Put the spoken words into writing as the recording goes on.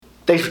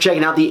Thanks for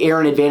checking out the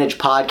Aaron Advantage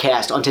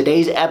podcast. On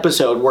today's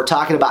episode, we're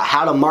talking about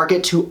how to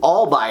market to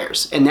all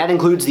buyers, and that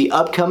includes the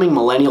upcoming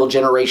millennial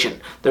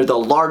generation. They're the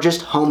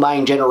largest home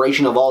buying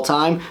generation of all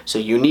time, so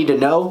you need to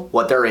know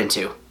what they're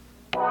into.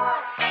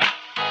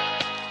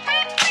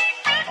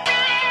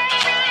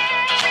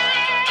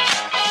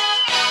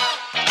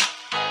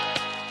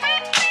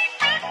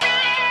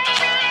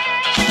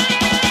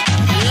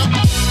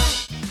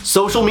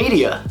 Social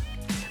media.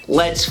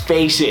 Let's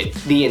face it,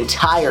 the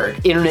entire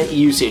internet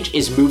usage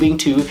is moving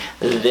to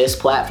this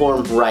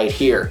platform right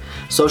here.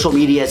 Social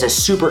media is a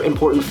super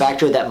important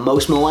factor that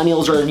most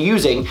millennials are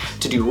using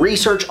to do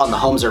research on the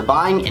homes they're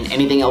buying and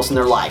anything else in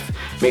their life.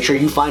 Make sure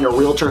you find a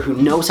realtor who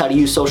knows how to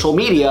use social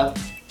media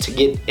to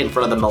get in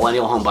front of the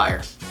millennial home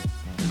buyer.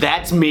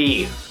 That's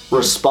me.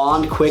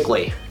 Respond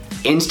quickly.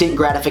 Instant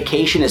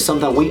gratification is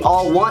something we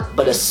all want,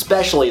 but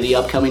especially the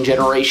upcoming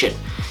generation.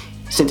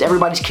 Since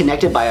everybody's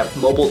connected by a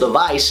mobile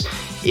device,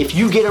 if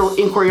you get an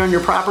inquiry on your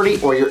property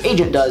or your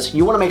agent does,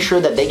 you want to make sure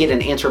that they get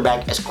an answer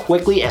back as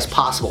quickly as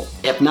possible.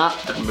 If not,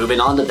 they're moving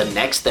on to the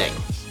next thing.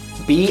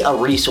 Be a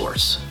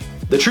resource.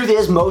 The truth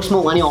is, most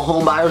millennial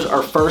home buyers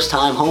are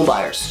first-time home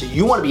buyers, so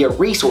you want to be a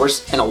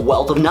resource and a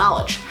wealth of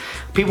knowledge.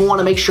 People want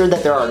to make sure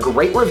that there are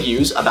great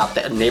reviews about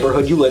the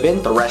neighborhood you live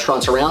in, the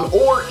restaurants around,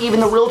 or even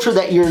the realtor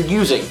that you're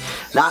using.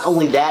 Not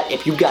only that,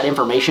 if you've got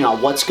information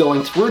on what's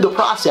going through the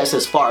process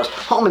as far as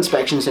home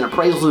inspections and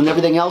appraisals and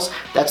everything else,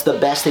 that's the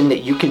best thing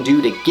that you can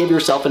do to give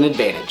yourself an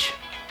advantage.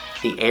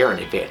 The Aaron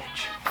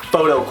Advantage.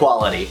 Photo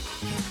quality.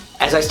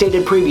 As I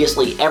stated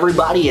previously,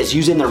 everybody is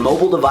using their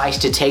mobile device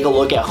to take a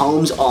look at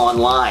homes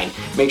online.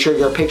 Make sure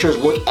your pictures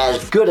look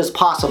as good as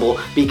possible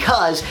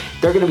because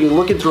they're going to be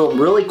looking through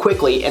them really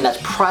quickly, and that's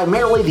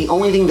primarily the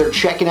only thing they're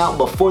checking out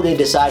before they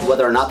decide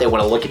whether or not they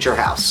want to look at your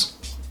house.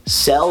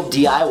 Sell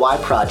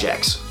DIY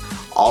projects.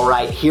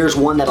 Alright, here's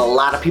one that a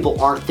lot of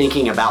people aren't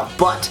thinking about,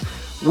 but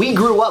we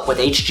grew up with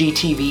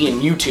HGTV and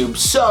YouTube,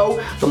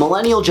 so the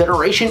millennial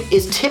generation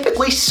is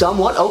typically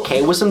somewhat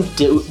okay with some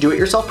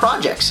do-it-yourself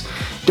projects.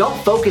 Don't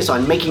focus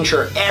on making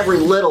sure every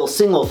little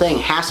single thing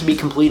has to be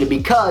completed,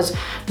 because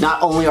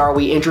not only are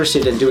we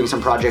interested in doing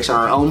some projects on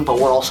our own, but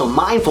we're also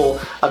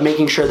mindful of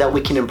making sure that we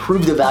can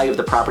improve the value of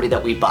the property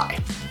that we buy.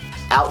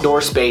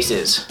 Outdoor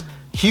spaces.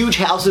 Huge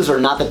houses are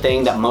not the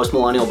thing that most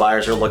millennial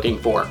buyers are looking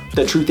for.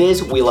 The truth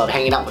is, we love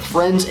hanging out with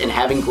friends and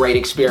having great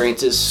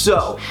experiences.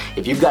 So,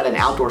 if you've got an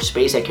outdoor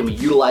space that can be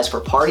utilized for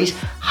parties,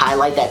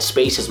 highlight that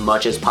space as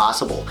much as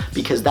possible,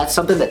 because that's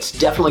something that's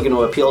definitely going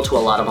to appeal to a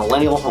lot of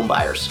millennial home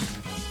buyers.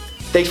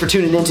 Thanks for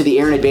tuning in to the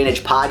Aaron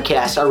Advantage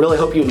podcast. I really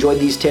hope you enjoyed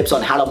these tips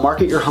on how to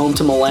market your home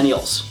to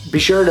millennials. Be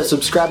sure to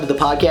subscribe to the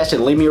podcast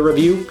and leave me a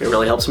review. It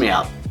really helps me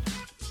out.